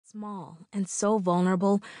small and so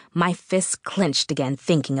vulnerable, my fists clenched again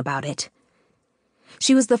thinking about it.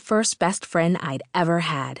 She was the first best friend I'd ever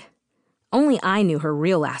had. Only I knew her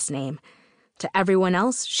real last name. To everyone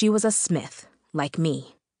else, she was a Smith, like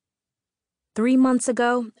me. 3 months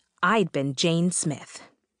ago, I'd been Jane Smith.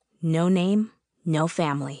 No name, no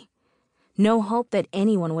family. No hope that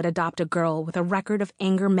anyone would adopt a girl with a record of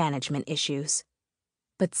anger management issues.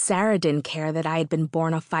 But Sarah didn't care that I had been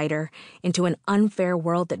born a fighter into an unfair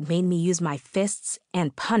world that made me use my fists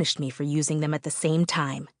and punished me for using them at the same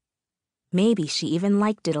time. Maybe she even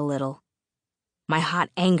liked it a little. My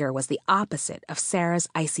hot anger was the opposite of Sarah's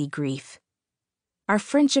icy grief. Our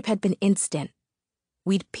friendship had been instant.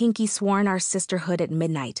 We'd pinky sworn our sisterhood at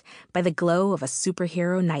midnight by the glow of a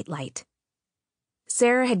superhero nightlight.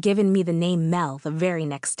 Sarah had given me the name Mel the very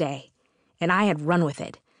next day, and I had run with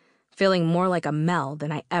it, feeling more like a Mel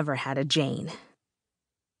than I ever had a Jane.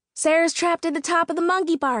 "Sarah's trapped at the top of the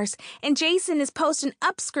monkey bars, and Jason is posting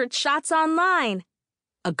upskirt shots online,"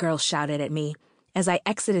 a girl shouted at me as I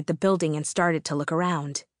exited the building and started to look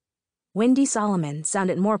around. Wendy Solomon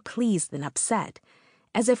sounded more pleased than upset,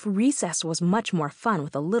 as if recess was much more fun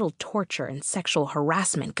with a little torture and sexual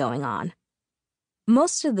harassment going on.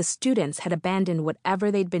 Most of the students had abandoned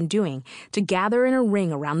whatever they'd been doing to gather in a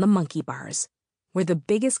ring around the monkey bars, where the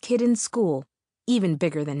biggest kid in school, even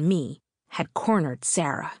bigger than me, had cornered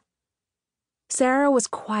Sarah. Sarah was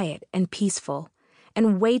quiet and peaceful,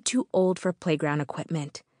 and way too old for playground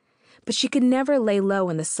equipment, but she could never lay low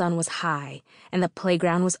when the sun was high and the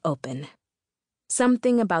playground was open.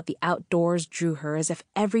 Something about the outdoors drew her as if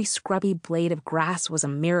every scrubby blade of grass was a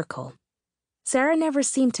miracle. Sarah never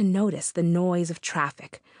seemed to notice the noise of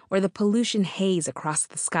traffic or the pollution haze across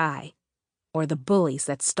the sky, or the bullies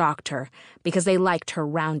that stalked her because they liked her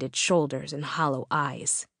rounded shoulders and hollow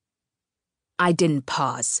eyes. I didn't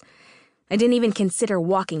pause. I didn't even consider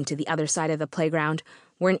walking to the other side of the playground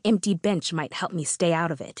where an empty bench might help me stay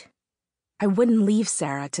out of it. I wouldn't leave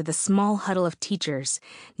Sarah to the small huddle of teachers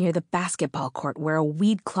near the basketball court where a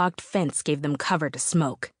weed-clogged fence gave them cover to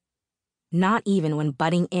smoke. Not even when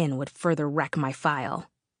butting in would further wreck my file.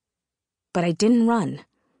 But I didn't run.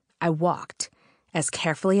 I walked, as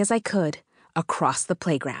carefully as I could, across the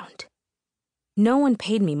playground. No one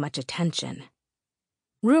paid me much attention.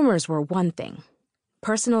 Rumors were one thing,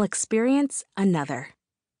 personal experience another.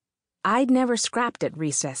 I'd never scrapped at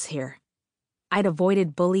recess here. I'd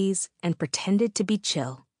avoided bullies and pretended to be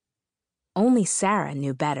chill. Only Sarah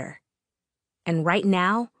knew better. And right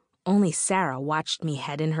now, only Sarah watched me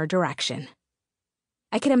head in her direction.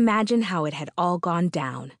 I could imagine how it had all gone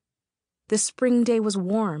down. The spring day was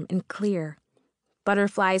warm and clear.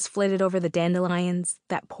 Butterflies flitted over the dandelions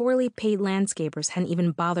that poorly paid landscapers hadn't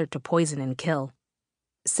even bothered to poison and kill.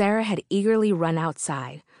 Sarah had eagerly run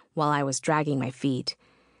outside while I was dragging my feet.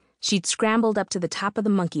 She'd scrambled up to the top of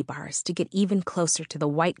the monkey bars to get even closer to the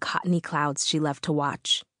white cottony clouds she loved to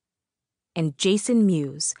watch. And Jason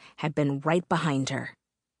Mewes had been right behind her.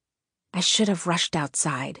 I should have rushed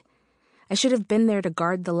outside. I should have been there to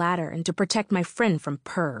guard the ladder and to protect my friend from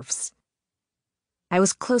pervs. I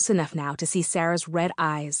was close enough now to see Sarah's red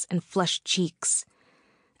eyes and flushed cheeks.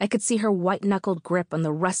 I could see her white-knuckled grip on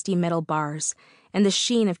the rusty metal bars and the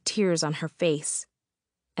sheen of tears on her face,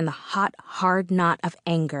 and the hot, hard knot of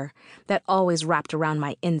anger that always wrapped around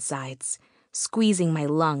my insides, squeezing my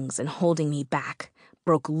lungs and holding me back,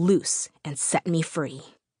 broke loose and set me free.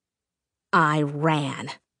 I ran.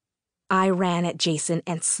 I ran at Jason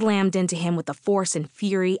and slammed into him with the force and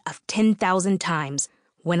fury of 10,000 times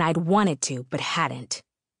when I'd wanted to but hadn't.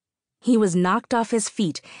 He was knocked off his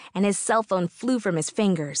feet and his cell phone flew from his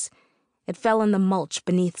fingers. It fell in the mulch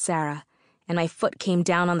beneath Sarah, and my foot came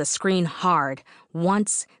down on the screen hard,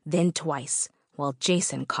 once, then twice, while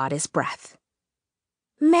Jason caught his breath.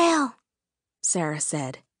 "Mel," Sarah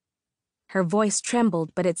said. Her voice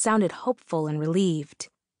trembled, but it sounded hopeful and relieved.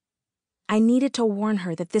 I needed to warn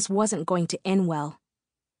her that this wasn't going to end well.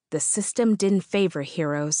 The system didn't favor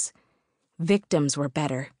heroes. Victims were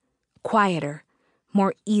better, quieter,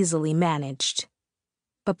 more easily managed.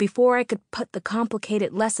 But before I could put the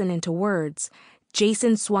complicated lesson into words,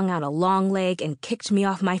 Jason swung out a long leg and kicked me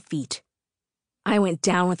off my feet. I went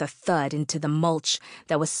down with a thud into the mulch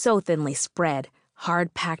that was so thinly spread,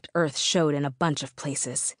 hard-packed earth showed in a bunch of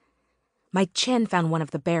places. My chin found one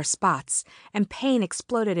of the bare spots, and pain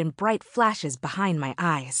exploded in bright flashes behind my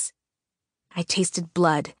eyes. I tasted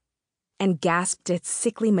blood and gasped its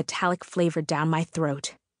sickly metallic flavor down my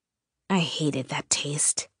throat. I hated that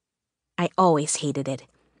taste. I always hated it.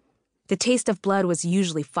 The taste of blood was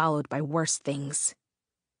usually followed by worse things.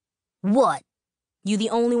 "What? You the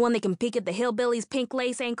only one that can pick at the hillbilly's pink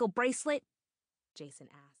lace ankle bracelet?" Jason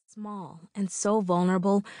asked. Small and so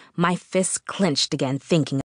vulnerable, my fists clenched again thinking